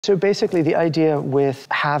So basically the idea with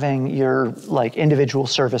having your like individual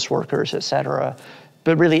service workers, et cetera,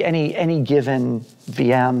 but really any given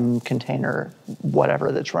VM, container,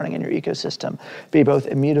 whatever that's running in your ecosystem, be both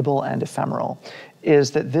immutable and ephemeral, is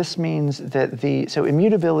that this means that so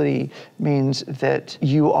immutability means that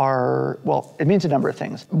you are, well, it means a number of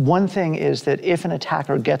things. One thing is that if an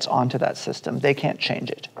attacker gets onto that system, they can't change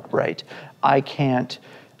it, right? I can't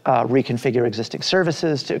reconfigure existing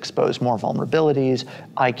services to expose more vulnerabilities.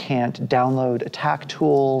 I can't download attack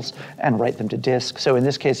tools and write them to disk. So in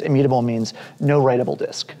this case, immutable means no writable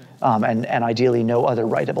disk. And ideally no other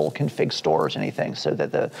writable config stores, anything, so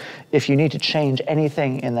that if you need to change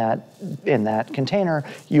anything in that container,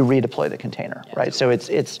 you redeploy the container, right? So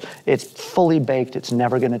it's fully baked, it's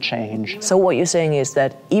never gonna change. So what you're saying is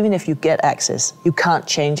that even if you get access, you can't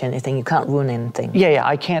change anything, you can't ruin anything. Yeah,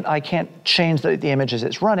 I can't change the images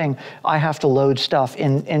it's running. I have to load stuff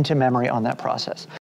into memory on that process.